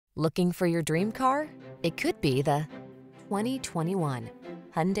Looking for your dream car? It could be the 2021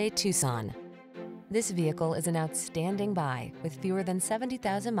 Hyundai Tucson. This vehicle is an outstanding buy with fewer than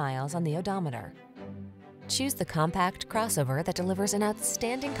 70,000 miles on the odometer. Choose the compact crossover that delivers an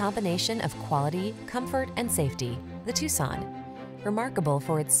outstanding combination of quality, comfort, and safety, the Tucson. Remarkable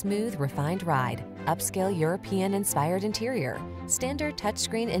for its smooth, refined ride, upscale European-inspired interior, standard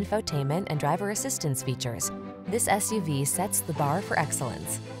touchscreen infotainment and driver assistance features, this SUV sets the bar for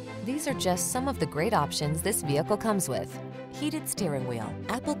excellence. These are just some of the great options this vehicle comes with: heated steering wheel,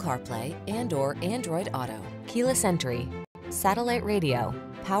 Apple CarPlay and/or Android Auto, keyless entry, satellite radio,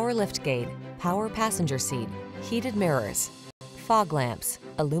 power liftgate, power passenger seat, heated mirrors, fog lamps,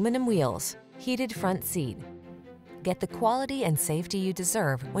 aluminum wheels, heated front seat. Get the quality and safety you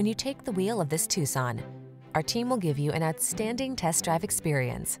deserve when you take the wheel of this Tucson. Our team will give you an outstanding test drive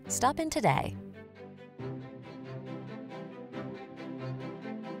experience. Stop in today.